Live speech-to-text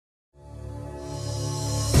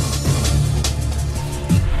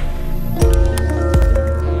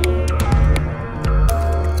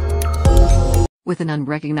With an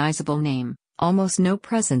unrecognizable name, almost no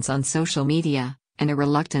presence on social media, and a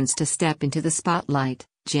reluctance to step into the spotlight,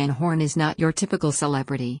 Jan Horn is not your typical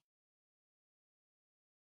celebrity.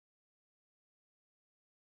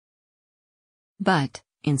 But,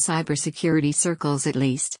 in cybersecurity circles at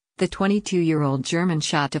least, the 22-year-old German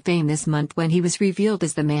shot to fame this month when he was revealed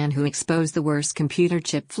as the man who exposed the worst computer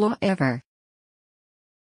chip flaw ever.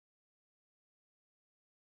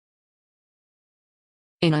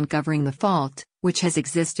 In uncovering the fault, which has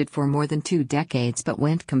existed for more than 2 decades but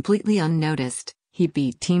went completely unnoticed, he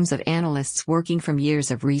beat teams of analysts working from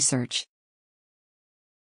years of research.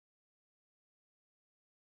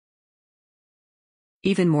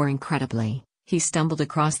 Even more incredibly, he stumbled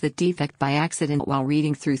across the defect by accident while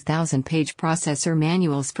reading through 1,000-page processor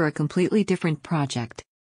manuals for a completely different project.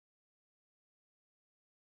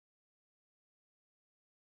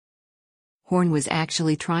 Horn was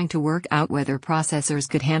actually trying to work out whether processors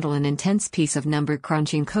could handle an intense piece of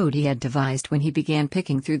number-crunching code he had devised when he began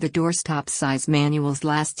picking through the doorstop-sized manuals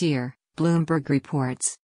last year, Bloomberg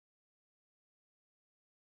reports.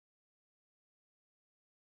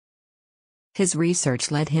 His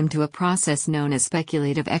research led him to a process known as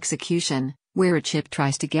speculative execution, where a chip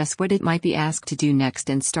tries to guess what it might be asked to do next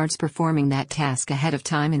and starts performing that task ahead of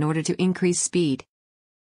time in order to increase speed.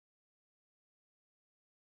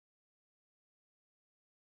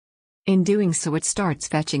 In doing so, it starts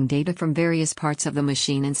fetching data from various parts of the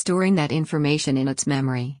machine and storing that information in its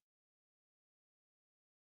memory.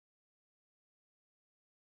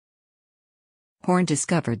 Horn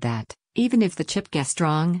discovered that, even if the chip guessed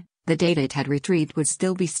wrong, the data it had retrieved would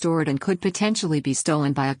still be stored and could potentially be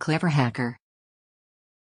stolen by a clever hacker.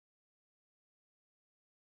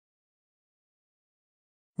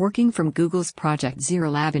 Working from Google's Project Zero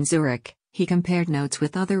lab in Zurich, he compared notes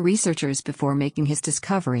with other researchers before making his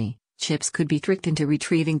discovery. Chips could be tricked into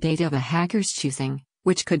retrieving data of a hacker's choosing,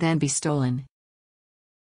 which could then be stolen.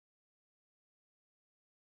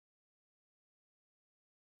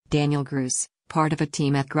 Daniel Gruss, part of a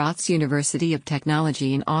team at Graz University of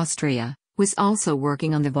Technology in Austria, was also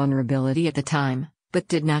working on the vulnerability at the time, but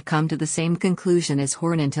did not come to the same conclusion as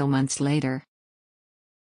Horn until months later.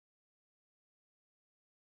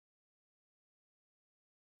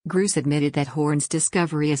 Gruss admitted that Horn's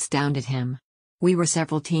discovery astounded him. "We were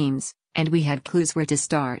several teams, and we had clues where to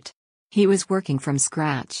start. He was working from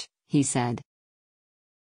scratch," he said.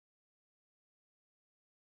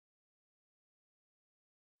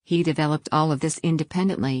 "He developed all of this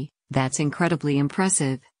independently. That's incredibly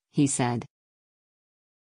impressive," he said.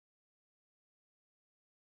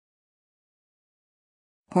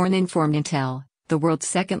 Horn informed Intel, the world's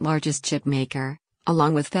second-largest chip maker,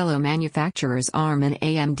 along with fellow manufacturers ARM and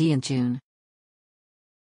AMD in June.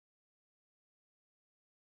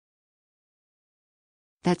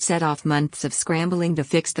 That set off months of scrambling to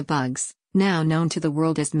fix the bugs, now known to the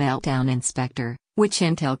world as Meltdown Inspector, which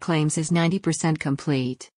Intel claims is 90%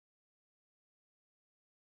 complete.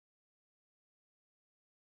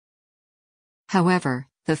 However,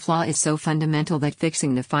 the flaw is so fundamental that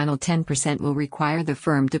fixing the final 10% will require the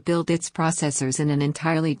firm to build its processors in an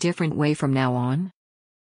entirely different way from now on.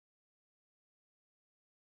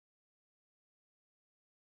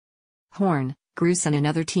 Horn, Gruss and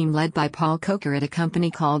another team led by Paul Coker at a company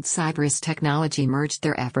called Cyberist Technology merged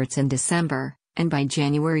their efforts in December, and by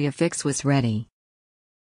January a fix was ready.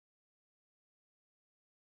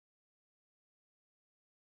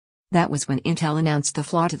 That was when Intel announced the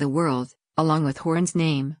flaw to the world, along with Horn's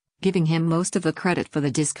name, giving him most of the credit for the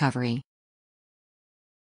discovery.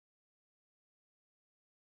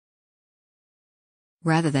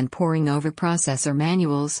 Rather than poring over processor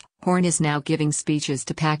manuals, Horn is now giving speeches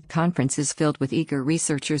to packed conferences filled with eager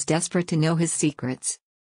researchers desperate to know his secrets.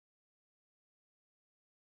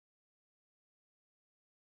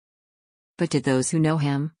 But to those who know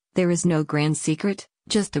him, there is no grand secret,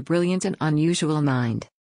 just a brilliant and unusual mind.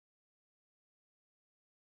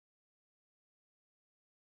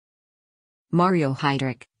 Mario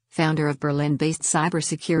Heydrich, founder of Berlin-based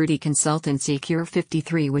cybersecurity consultancy Cure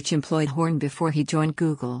 53, which employed Horn before he joined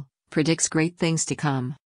Google, predicts great things to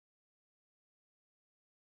come.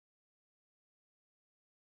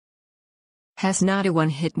 "Has not a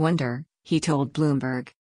one-hit wonder," he told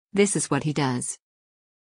Bloomberg. "This is what he does.